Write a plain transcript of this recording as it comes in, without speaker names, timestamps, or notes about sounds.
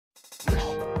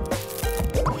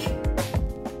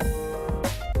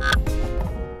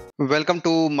Welcome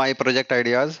to my project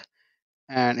ideas.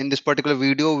 And in this particular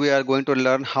video, we are going to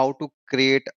learn how to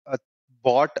create a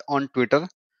bot on Twitter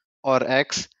or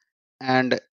X.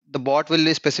 And the bot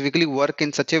will specifically work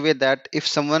in such a way that if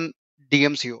someone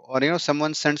DMs you or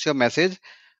someone sends you a message,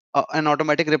 an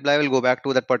automatic reply will go back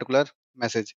to that particular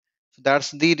message. So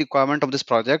that's the requirement of this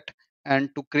project.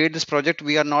 And to create this project,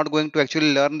 we are not going to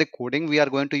actually learn the coding. We are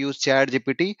going to use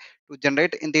ChatGPT to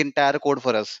generate in the entire code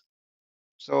for us.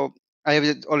 So I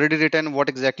have already written what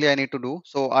exactly I need to do.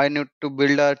 So I need to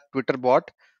build a Twitter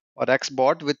bot or X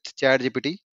bot with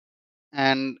ChatGPT,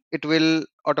 and it will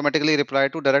automatically reply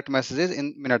to direct messages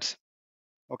in minutes.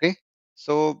 Okay.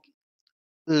 So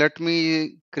let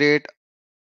me create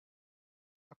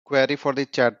a query for the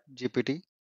ChatGPT.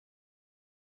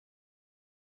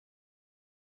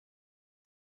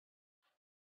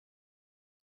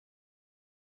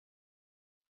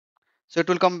 So it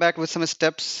will come back with some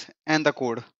steps and the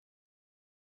code.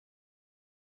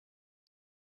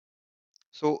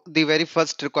 So the very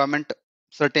first requirement,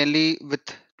 certainly with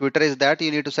Twitter, is that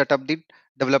you need to set up the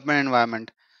development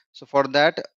environment. So for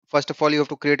that, first of all, you have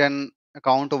to create an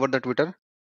account over the Twitter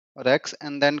or X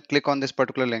and then click on this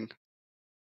particular link.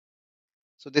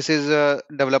 So this is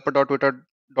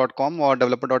developer.twitter.com or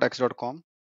developer.x.com.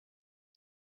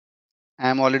 I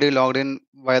am already logged in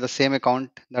via the same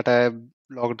account that I have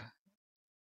logged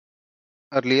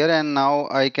earlier, and now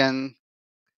I can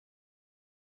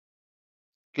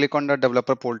click on the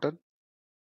developer portal.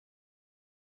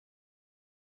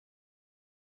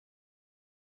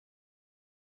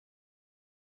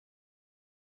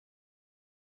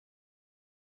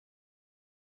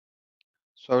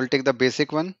 So I will take the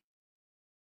basic one.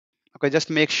 Okay, just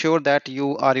make sure that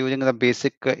you are using the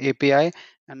basic API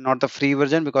and not the free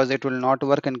version, because it will not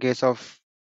work in case of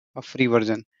a free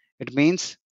version. It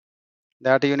means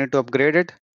that you need to upgrade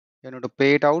it, you need to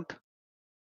pay it out,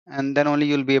 and then only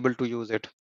you'll be able to use it.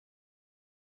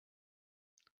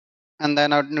 And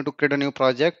then I need to create a new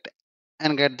project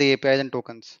and get the APIs and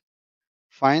tokens.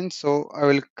 Fine. So I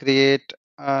will create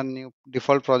a new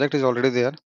default project is already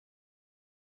there.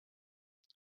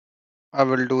 I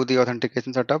will do the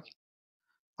authentication setup.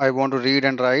 I want to read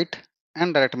and write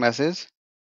and direct message.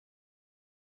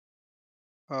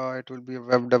 It will be a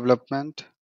web development.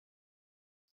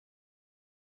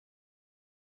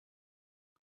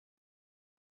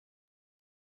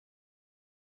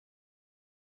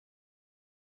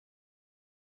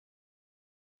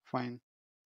 Fine.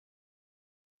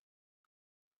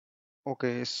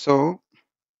 Okay. So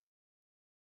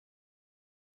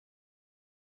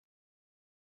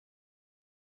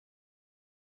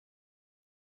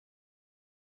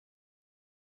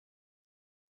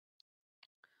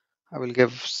I will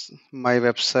give my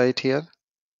website here.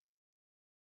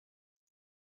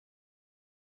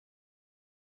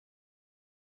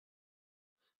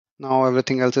 Now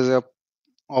everything else is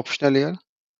optional here.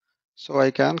 So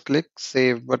I can click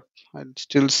save, but I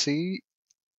still see,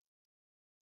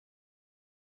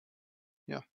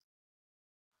 yeah.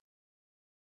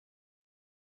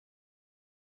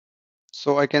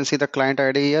 So I can see the client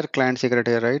ID here, client secret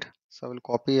here, right? So I will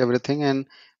copy everything and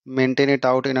maintain it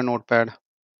out in a notepad.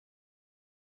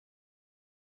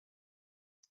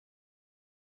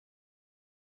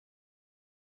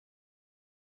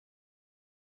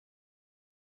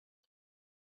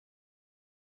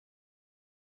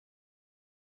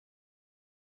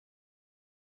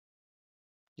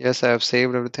 Yes, I have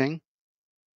saved everything.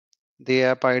 The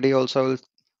app ID also I will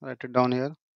write it down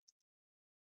here.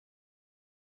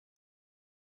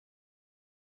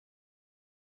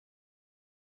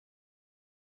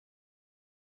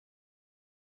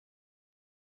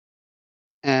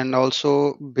 And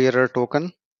also bearer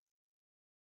token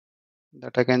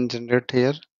that I can generate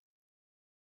here.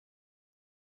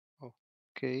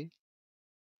 Okay.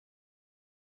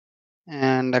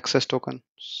 And access token.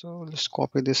 So let's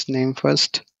copy this name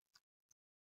first.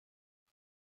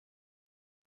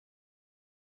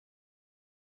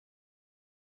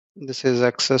 This is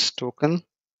access token.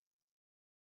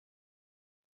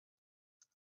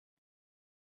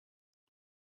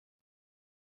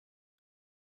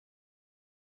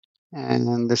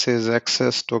 And this is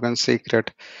access token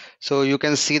secret. So you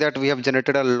can see that we have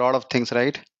generated a lot of things,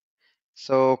 right?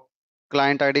 So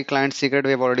client ID, client secret,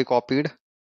 we have already copied.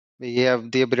 We have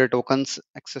the bearer tokens,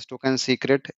 access token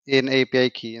secret in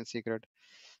API key and secret.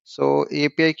 So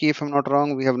API key, if I'm not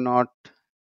wrong, we have not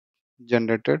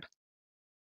generated.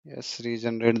 Yes,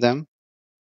 regenerate them.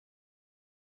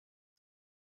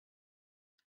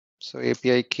 So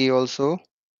API key also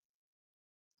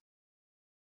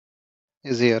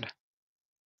is here.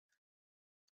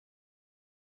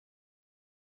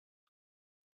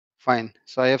 Fine.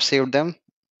 So I have saved them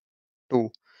too.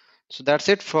 So that's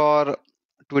it for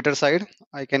Twitter side.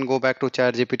 I can go back to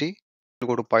ChatGPT,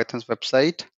 go to Python's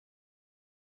website,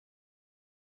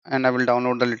 and I will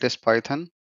download the latest Python.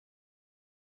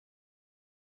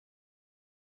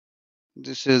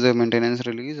 This is the maintenance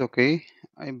release. Okay.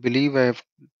 I believe I have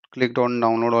clicked on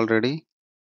download already.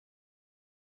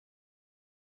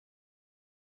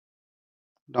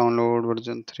 Download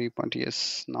version 3.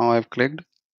 Yes. Now I've clicked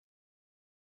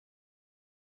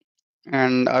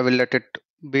and I will let it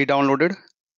be downloaded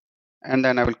and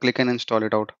then I will click and install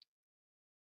it out.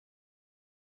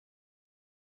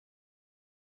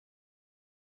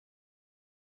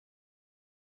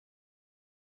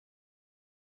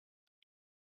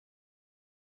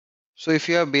 So if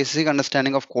you have basic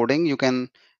understanding of coding, you can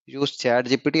use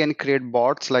ChatGPT and create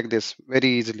bots like this very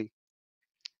easily.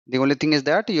 The only thing is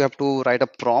that you have to write a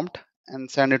prompt and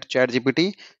send it to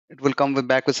ChatGPT. It will come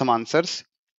back with some answers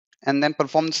and then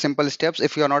perform simple steps.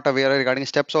 If you are not aware regarding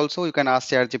steps also, you can ask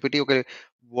ChatGPT, okay,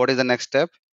 what is the next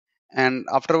step? And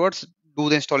afterwards, do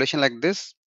the installation like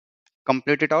this,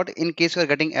 complete it out. In case you are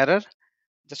getting error,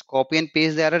 just copy and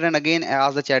paste the error and again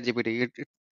ask the ChatGPT. It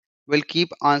will keep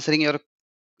answering your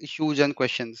issues and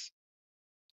questions.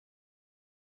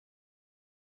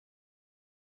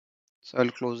 So I'll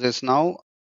close this now.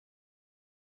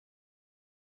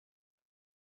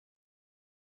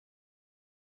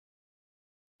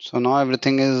 So now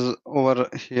everything is over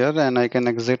here and I can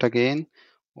exit again,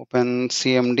 open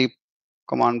CMD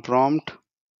command prompt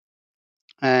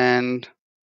and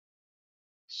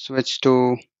switch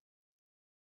to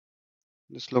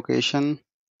this location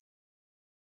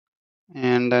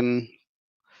and then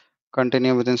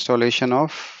continue with installation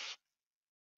of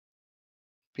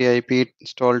pip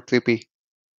install twippy.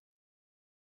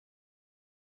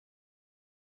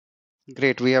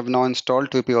 Great, we have now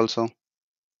installed twippy also.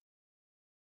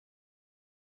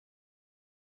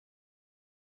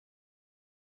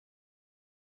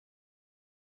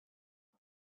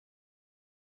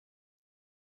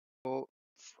 So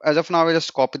as of now, I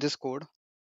just copy this code.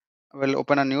 I will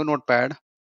open a new notepad.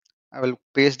 I will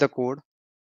paste the code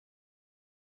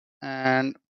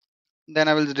and then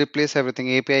I will replace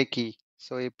everything API key.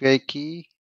 So API key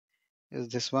is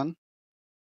this one.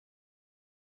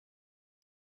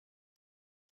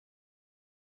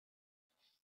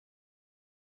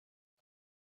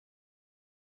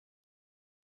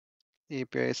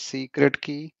 API secret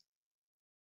key,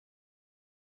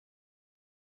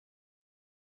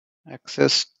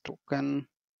 access token.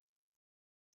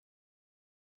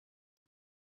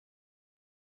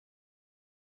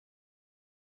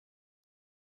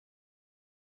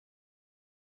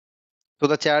 So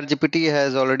the chat GPT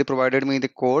has already provided me the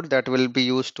code that will be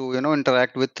used to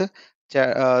interact with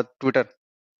Twitter,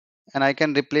 and I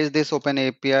can replace this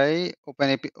OpenAI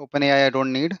I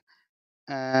don't need,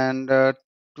 and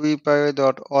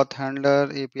tweepy.auth handler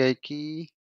API key,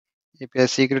 API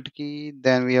secret key.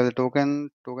 Then we have the token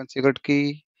secret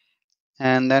key,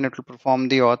 and then it will perform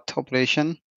the auth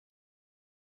operation.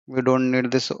 We don't need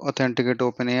this authenticate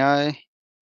OpenAI.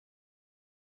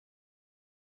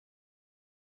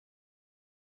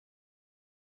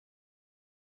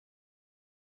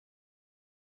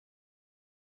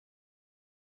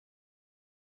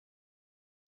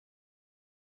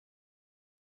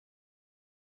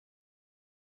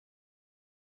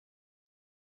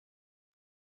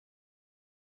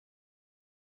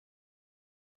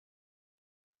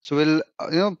 So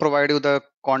we'll provide you the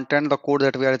content, the code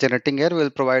that we are generating here. We'll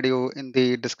provide you in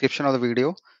the description of the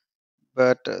video.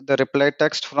 But the reply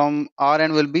text from our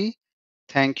end will be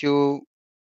thank you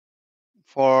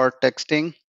for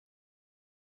texting.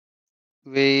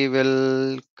 We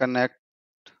will connect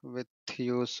with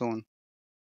you soon.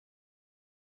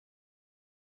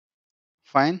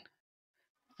 Fine.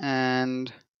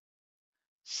 And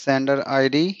sender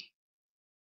ID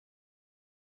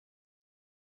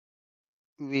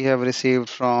we have received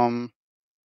from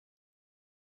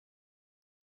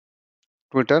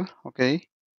Twitter. Okay.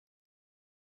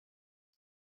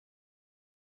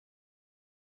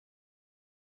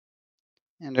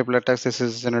 And reply text this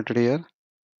is generated here.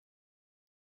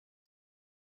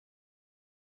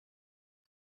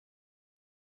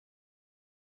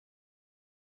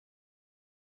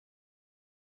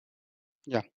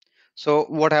 Yeah. So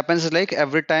what happens is like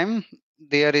every time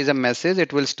there is a message,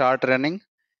 it will start running.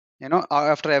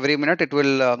 After every minute, it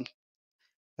will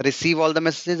receive all the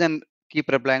messages and keep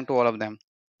replying to all of them.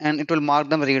 And it will mark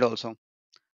them read also.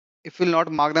 If you will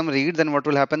not mark them read, then what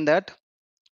will happen that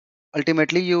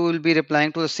ultimately you will be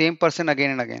replying to the same person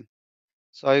again and again.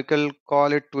 So I will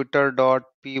call it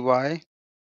twitter.py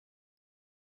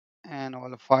and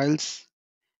all the files.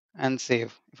 and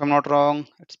save. If I'm not wrong,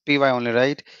 it's py only,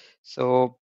 right?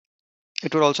 So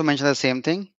it will also mention the same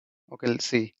thing. Okay, let's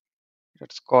see.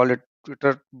 Let's call it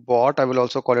Twitter bot. I will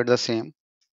also call it the same.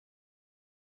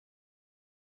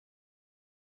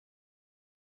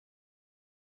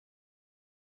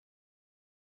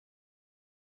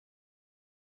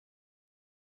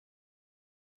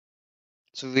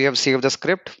 So we have saved the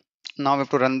script. Now we have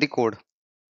to run the code.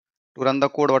 To run the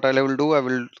code, what I will do, I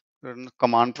will run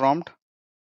command prompt,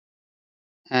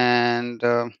 and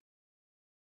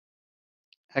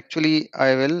actually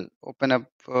I will open up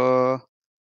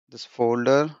this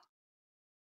folder,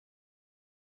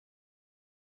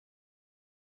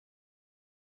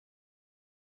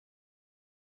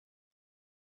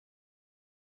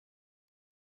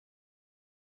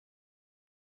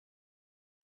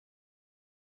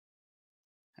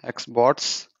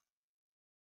 xbots,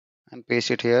 and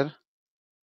paste it here.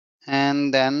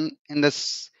 And then in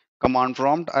this command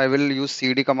prompt, I will use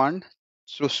cd command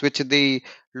to switch the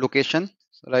location,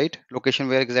 right? Location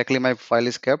where exactly my file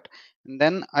is kept. And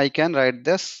then I can write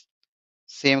this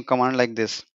same command like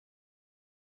this.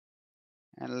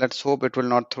 And let's hope it will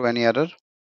not throw any error.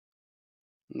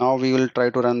 Now we will try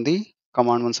to run the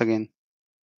command once again.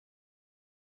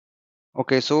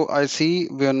 Okay, so I see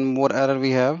one more error we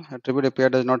have. Attribute API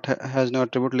does not has no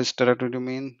attribute list directory to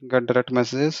mean get direct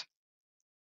messages.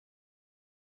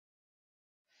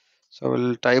 So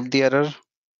we'll type the error.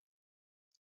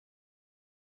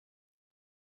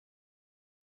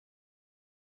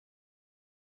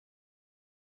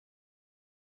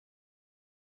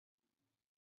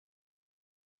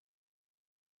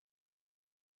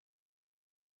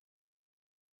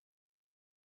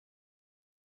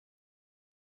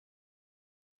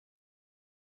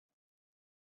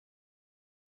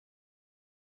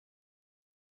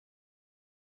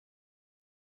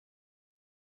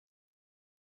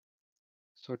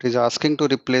 So it is asking to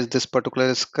replace this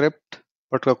particular script,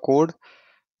 particular code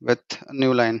with a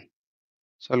new line.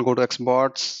 So I'll go to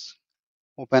xbots,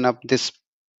 open up this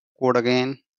code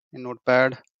again in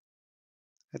Notepad,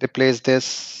 replace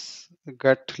this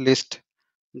get list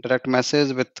direct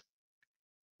message with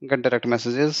get direct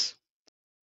messages.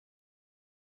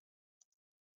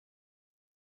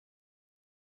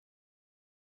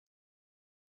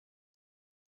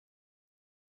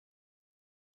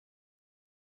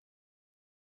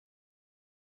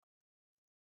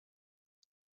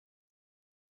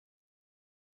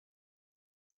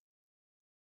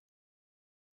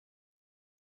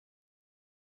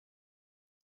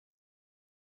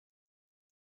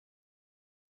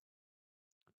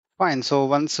 Fine. So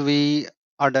once we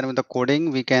are done with the coding,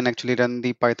 we can actually run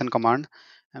the Python command.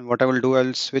 And what I will do,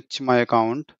 I'll switch my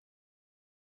account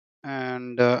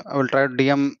and I will try to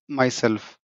DM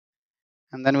myself.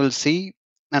 And then we'll see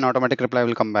an automatic reply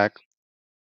will come back.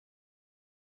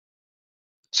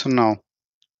 So now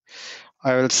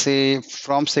I will say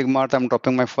from Sigmart, I'm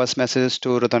dropping my first message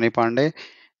to Rutani Pandey.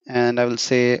 And I will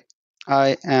say,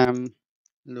 I am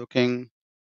looking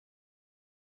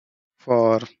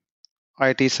for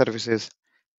IT services,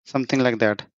 something like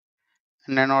that.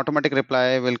 And an automatic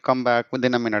reply will come back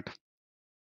within a minute.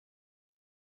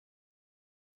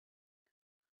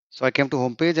 So I came to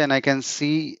homepage and I can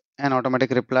see an automatic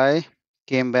reply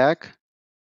came back,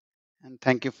 and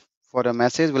thank you for the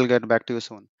message. We'll get back to you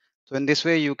soon. So in this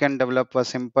way, you can develop a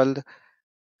simple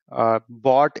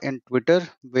bot in Twitter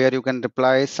where you can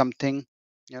reply something,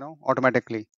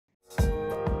 automatically.